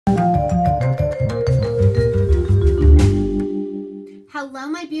Hello,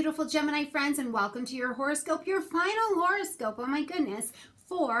 my beautiful Gemini friends, and welcome to your horoscope, your final horoscope, oh my goodness,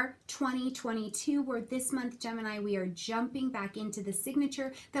 for 2022, where this month, Gemini, we are jumping back into the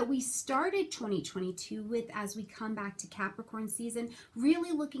signature that we started 2022 with as we come back to Capricorn season,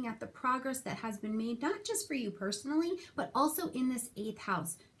 really looking at the progress that has been made, not just for you personally, but also in this 8th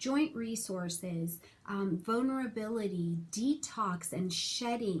house, joint resources, vulnerability, detox and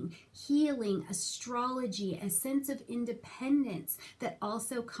shedding, healing, astrology, a sense of independence that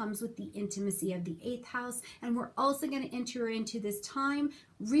also comes with the intimacy of the 8th house. And we're also going to enter into this time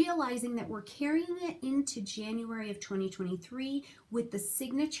realizing that we're carrying it into January of 2023 with the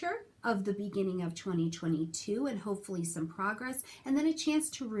signature of the beginning of 2022 and hopefully some progress, and then a chance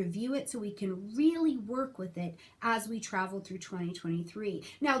to review it so we can really work with it as we travel through 2023.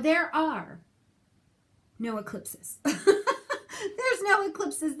 Now, there are no eclipses. There's no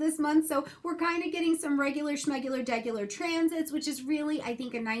eclipses this month, so we're kind of getting some regular schmegular degular transits, which is really, I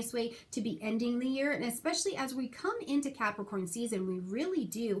think, a nice way to be ending the year. And especially as we come into Capricorn season, we really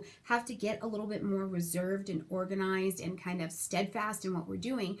do have to get a little bit more reserved and organized and kind of steadfast in what we're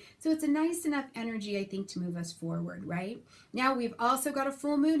doing. So it's a nice enough energy, I think, to move us forward, right? Now, we've also got a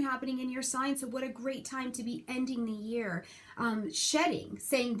full moon happening in your sign, so what a great time to be ending the year. Shedding,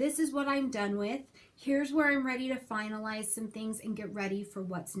 saying this is what I'm done with. Here's where I'm ready to finalize some things and get ready for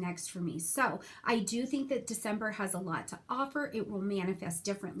what's next for me. So I do think that December has a lot to offer. It will manifest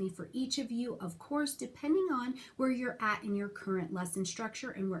differently for each of you, of course, depending on where you're at in your current lesson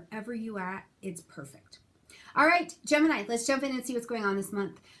structure, and wherever you are at, it's perfect. All right, Gemini, let's jump in and see what's going on this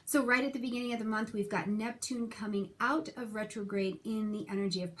month. So right at the beginning of the month, we've got Neptune coming out of retrograde in the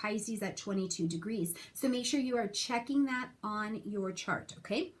energy of Pisces at 22 degrees. So make sure you are checking that on your chart,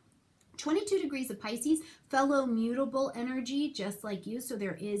 okay? 22 degrees of Pisces, fellow mutable energy, just like you. So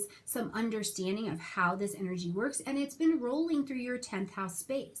there is some understanding of how this energy works, and it's been rolling through your 10th house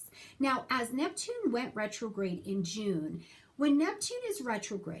space. Now, as Neptune went retrograde in June, when Neptune is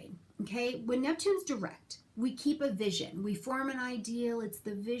retrograde, okay, when Neptune's direct, we keep a vision. We form an ideal. It's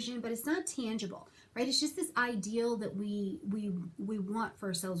the vision, but it's not tangible, right? It's just this ideal that we want for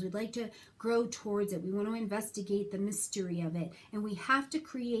ourselves. We'd like to grow towards it. We want to investigate the mystery of it. And we have to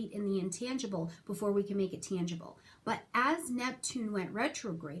create in the intangible before we can make it tangible. But as Neptune went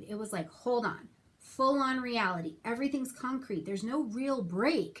retrograde, it was like, hold on. Full on reality. Everything's concrete. There's no real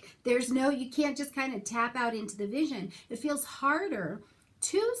break. You can't just kind of tap out into the vision. It feels harder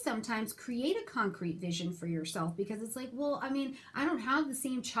to sometimes create a concrete vision for yourself because it's like, well, I mean, I don't have the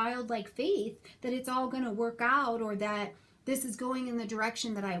same childlike faith that it's all going to work out or that this is going in the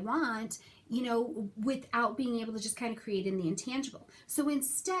direction that I want, you know, without being able to just kind of create in the intangible. So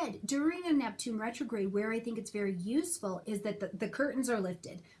instead, during a Neptune retrograde, where I think it's very useful is that the curtains are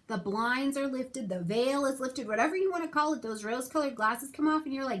lifted, the blinds are lifted, the veil is lifted, whatever you want to call it, those rose-colored glasses come off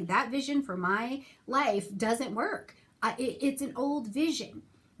and you're like, that vision for my life doesn't work. It's an old vision,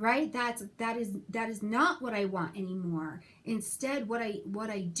 right? That is not what I want anymore. Instead, what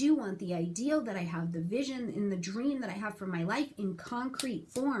I do want, the ideal that I have, the vision and the dream that I have for my life in concrete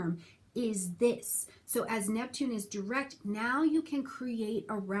form is this. So as Neptune is direct, now you can create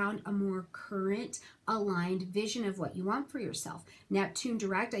around a more current, aligned vision of what you want for yourself. Neptune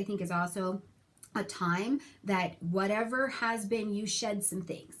direct, I think, is also a time that whatever has been, you shed some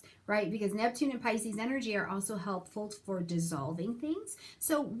things. Right? Because Neptune and Pisces energy are also helpful for dissolving things.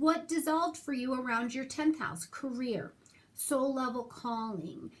 So what dissolved for you around your 10th house? Career, soul level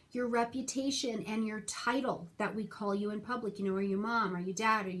calling, your reputation and your title that we call you in public. You know, are you mom? Are you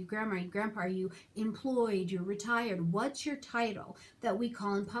dad? Are you grandma? Are you grandpa? Are you employed? You're retired? What's your title that we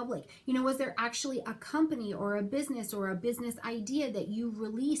call in public? You know, was there actually a company or a business idea that you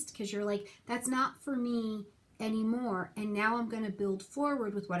released because you're like, that's not for me anymore, and now I'm going to build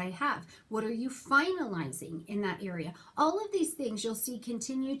forward with what I have? What are you finalizing in that area? All of these things you'll see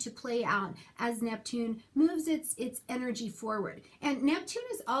continue to play out as Neptune moves its energy forward. And Neptune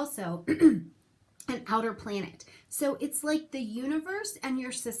is also an outer planet. So it's like the universe and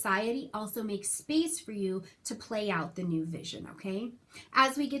your society also make space for you to play out the new vision, okay?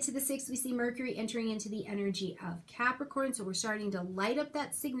 As we get to the 6th, we see Mercury entering into the energy of Capricorn. So we're starting to light up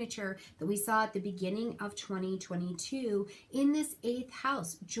that signature that we saw at the beginning of 2022 in this 8th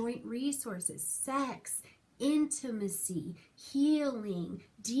house, joint resources, sex, intimacy, healing,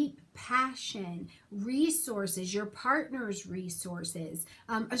 deep passion, resources, your partner's resources.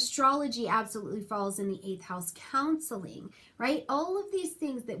 Astrology absolutely falls in the 8th house, counseling, right? All of these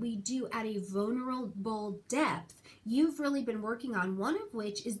things that we do at a vulnerable depth, you've really been working on, one of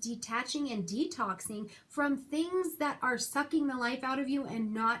which is detaching and detoxing from things that are sucking the life out of you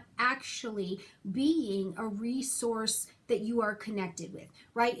and not actually being a resource that you are connected with,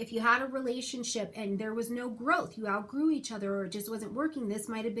 right? If you had a relationship and there was no growth, you outgrew each other or it just wasn't working, this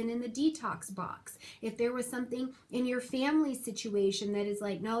might have been in the detox box. If there was something in your family situation that is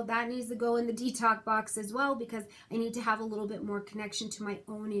like, no, that needs to go in the detox box as well because I need to have a little bit more connection to my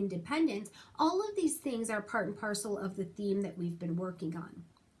own independence. All of these things are part and parcel of the theme that we've been working on.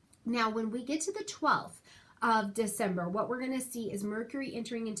 Now, when we get to the 12th of December, what we're going to see is Mercury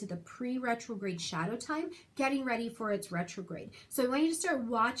entering into the pre-retrograde shadow time, getting ready for its retrograde. So I want you to start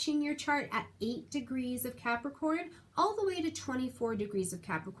watching your chart at 8 degrees of Capricorn all the way to 24 degrees of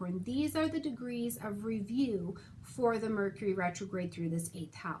Capricorn. These are the degrees of review for the Mercury retrograde through this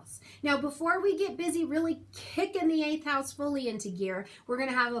 8th house. Now, before we get busy really kicking the 8th house fully into gear, we're going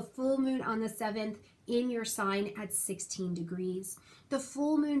to have a full moon on the 7th in your sign at 16 degrees. The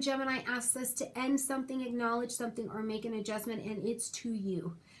full moon, Gemini, asks us to end something, acknowledge something, or make an adjustment, and it's to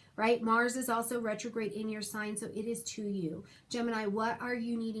you, right? Mars is also retrograde in your sign, so it is to you. Gemini, what are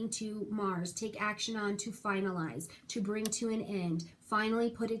you needing to Mars take action on, to finalize, to bring to an end?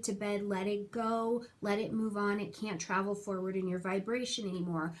 Finally put it to bed, let it go, let it move on. It can't travel forward in your vibration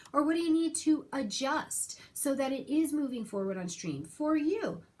anymore. Or what do you need to adjust so that it is moving forward on stream? For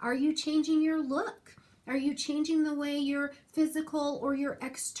you, are you changing your look? Are you changing the way your physical or your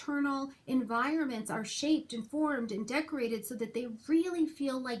external environments are shaped and formed and decorated so that they really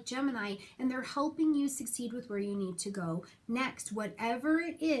feel like Gemini and they're helping you succeed with where you need to go next? Whatever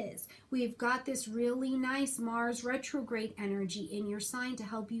it is, we've got this really nice Mars retrograde energy in your sign to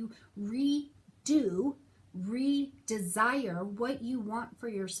help you redesire what you want for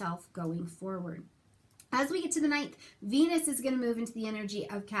yourself going forward. As we get to the 9th, Venus is going to move into the energy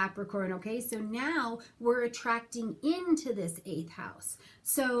of Capricorn, okay? So now we're attracting into this 8th house.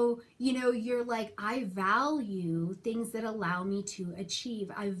 So, you know, you're like, I value things that allow me to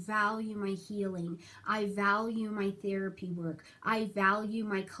achieve. I value my healing. I value my therapy work. I value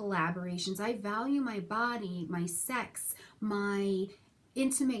my collaborations. I value my body, my sex, my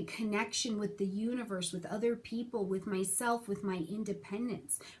intimate connection with the universe, with other people, with myself, with my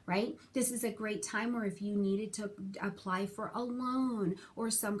independence, right? This is a great time where if you needed to apply for a loan or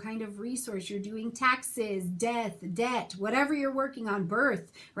some kind of resource, you're doing taxes, death, debt, whatever you're working on,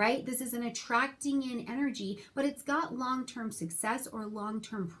 birth, right? This is an attracting in energy, but it's got long-term success or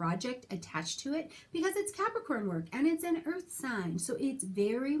long-term project attached to it because it's Capricorn work and it's an earth sign. So it's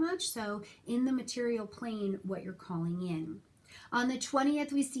very much so in the material plane what you're calling in. On the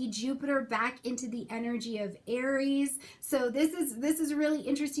 20th, we see Jupiter back into the energy of Aries. So this is a really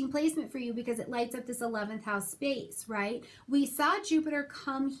interesting placement for you because it lights up this 11th house space, right? We saw Jupiter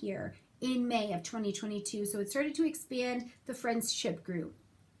come here in May of 2022. So it started to expand the friendship group,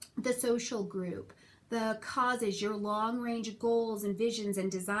 the social group, the causes, your long range goals and visions and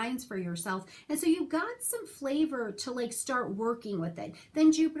designs for yourself. And so you got some flavor to like start working with it.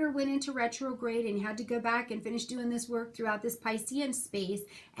 Then Jupiter went into retrograde and you had to go back and finish doing this work throughout this Piscean space.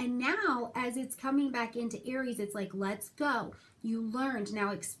 And now as it's coming back into Aries, it's like, let's go. You learned,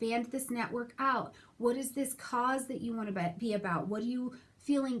 now expand this network out. What is this cause that you want to be about? What do you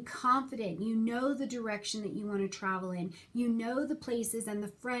feeling confident? You know the direction that you want to travel in. You know the places and the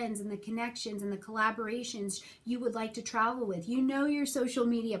friends and the connections and the collaborations you would like to travel with. You know your social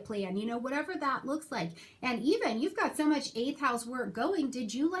media plan, you know, whatever that looks like. And even you've got so much 8th house work going.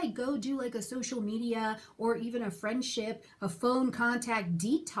 Did you like go do like a social media or even a friendship, a phone contact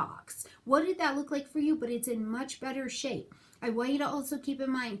detox? What did that look like for you? But it's in much better shape. I want you to also keep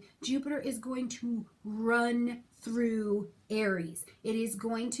in mind, Jupiter is going to run through Aries. It is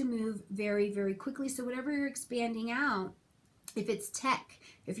going to move very, very quickly. So whatever you're expanding out, if it's tech,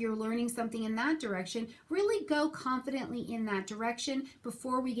 if you're learning something in that direction, really go confidently in that direction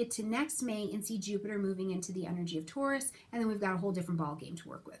before we get to next May and see Jupiter moving into the energy of Taurus. And then we've got a whole different ball game to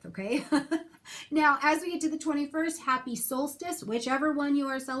work with, okay? Now, as we get to the 21st, happy solstice, whichever one you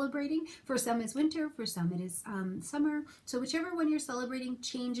are celebrating. For some it's winter, for some it is summer. So whichever one you're celebrating,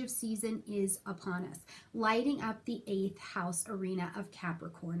 change of season is upon us. Lighting up the 8th house arena of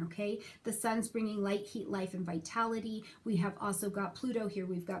Capricorn, okay? The sun's bringing light, heat, life, and vitality. We have also got Pluto here.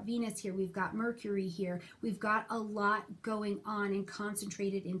 We've got Venus here. We've got Mercury here. We've got a lot going on and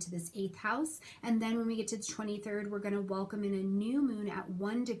concentrated into this 8th house. And then when we get to the 23rd, we're going to welcome in a new moon at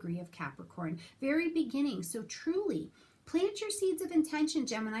 1 degree of Capricorn. Very beginning. So truly, Plant your seeds of intention,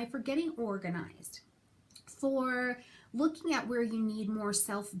 Gemini, for getting organized, for looking at where you need more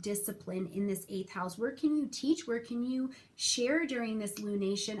self-discipline in this 8th house. Where can you teach? Where can you share during this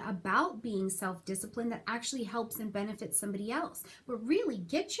lunation about being self-disciplined that actually helps and benefits somebody else? But really,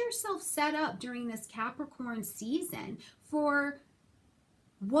 get yourself set up during this Capricorn season for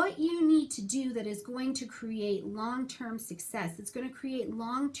what you need to do that is going to create long-term success. It's going to create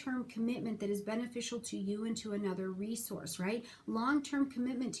long-term commitment that is beneficial to you and to another resource, right? Long-term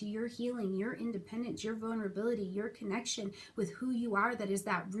commitment to your healing, your independence, your vulnerability, your connection with who you are. That is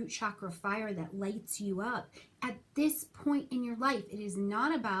that root chakra fire that lights you up. At this point in your life, it is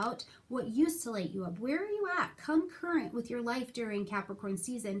not about what used to light you up. Where are you at? Come current with your life during Capricorn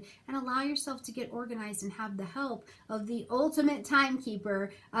season and allow yourself to get organized and have the help of the ultimate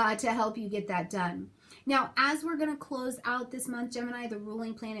timekeeper to help you get that done. Now, as we're going to close out this month, Gemini, the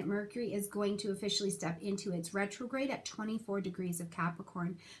ruling planet Mercury is going to officially step into its retrograde at 24 degrees of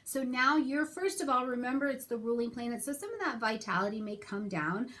Capricorn. So now you're, first of all, remember it's the ruling planet, so some of that vitality may come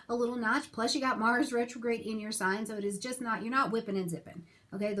down a little notch. Plus, you got Mars retrograde in your sign, so it is just not, you're not whipping and zipping.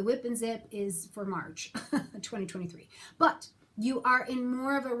 Okay, the whip and zip is for March 2023. But you are in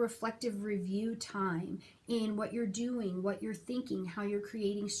more of a reflective review time in what you're doing, what you're thinking, how you're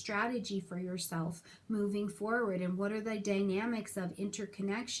creating strategy for yourself moving forward, and what are the dynamics of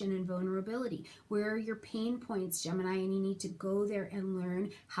interconnection and vulnerability. Where are your pain points, Gemini, and you need to go there and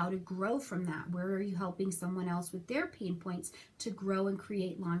learn how to grow from that. Where are you helping someone else with their pain points to grow and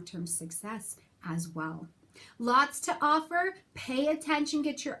create long-term success as well? Lots to offer. Pay attention,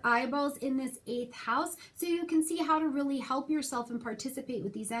 get your eyeballs in this 8th house so you can see how to really help yourself and participate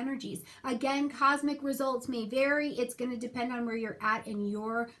with these energies. Again, cosmic results may vary. It's going to depend on where you're at in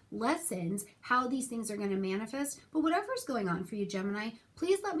your lessons, how these things are going to manifest. But whatever's going on for you, Gemini,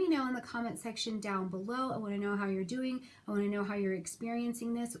 please let me know in the comment section down below. I want to know how you're doing. I want to know how you're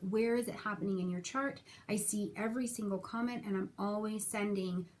experiencing this. Where is it happening in your chart? I see every single comment, and I'm always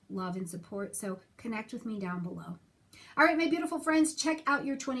sending love and support, so connect with me down below. All right, my beautiful friends, check out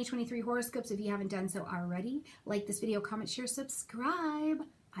your 2023 horoscopes if you haven't done so already. Like this video, comment, share, subscribe.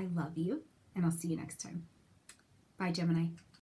 I love you, and I'll see you next time. Bye, Gemini.